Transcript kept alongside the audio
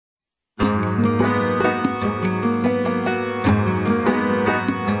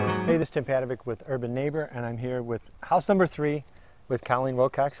Tim Padovic with Urban Neighbor, and I'm here with house number 3 with Colleen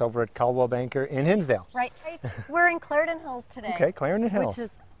Wilcox over at Caldwell Banker in Hinsdale. Right. We're in Clarendon Hills today. Okay, Clarendon Hills. Which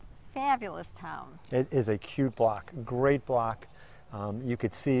is a fabulous town. It is a cute block, great block. You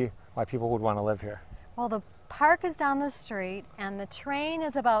could see why people would want to live here. Well, the park is down the street, and the train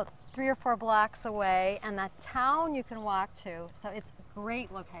is about 3 or 4 blocks away, and the town you can walk to, so it's a great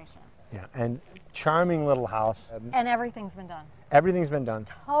location. Yeah, and charming little house. And everything's been done. Everything's been done.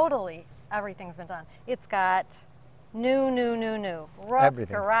 Totally, everything's been done. It's got new. Roof,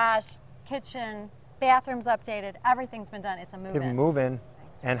 Everything. garage, kitchen, bathrooms updated, everything's been done. It's a move-in. You can move in.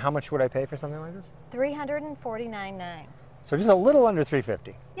 And how much would I pay for something like this? $349,900. So just a little under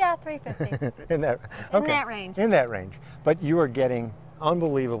 $350. Yeah, $350. In that range. In that range. But you are getting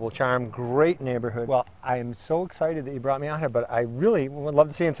unbelievable charm, great neighborhood. Well, I am so excited that you brought me out here, but I really would love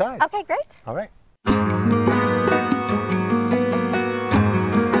to see inside. Okay, great. All right.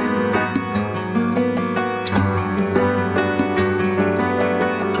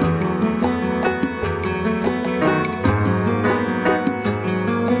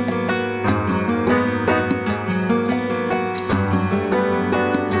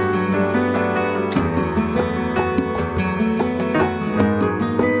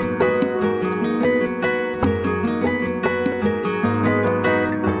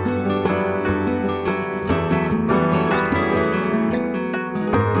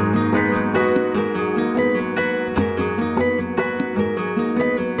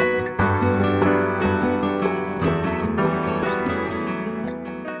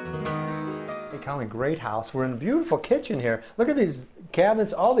 Great house. We're in a beautiful kitchen here. Look at these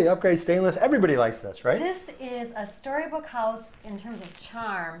cabinets, all the upgrade stainless. Everybody likes this, right? This is a storybook house in terms of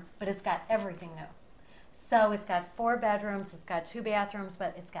charm, but it's got everything new. So it's got 4 bedrooms, it's got 2 bathrooms,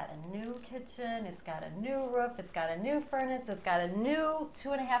 but it's got a new kitchen, it's got a new roof, it's got a new furnace, it's got a new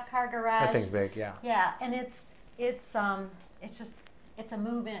 2.5 car garage. That thing's big, yeah. Yeah, and it's a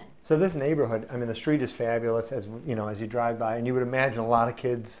move-in. So this neighborhood, I mean, the street is fabulous as you know, as you drive by, and you would imagine a lot of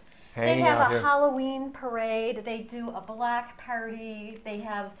kids hanging out here. They have a Halloween parade, they do a black party, they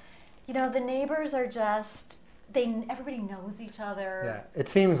have, you know, the neighbors are just, everybody knows each other. Yeah, it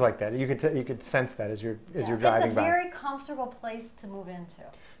seems like that. You could sense that as you're driving by. It's a very comfortable place to move into.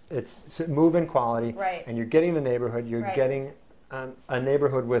 It's move-in quality, right? And you're getting the neighborhood. You're getting a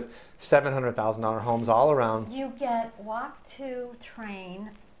neighborhood with $700,000 homes all around. You get walk to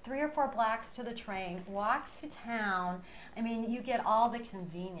train, 3 or 4 blocks to the train, walk to town. I mean, you get all the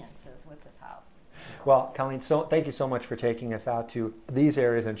conveniences with this house. Well, Colleen, thank you so much for taking us out to these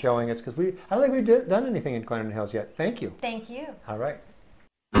areas and showing us, because I don't think we've done anything in Clarendon Hills yet. Thank you. Thank you. All right.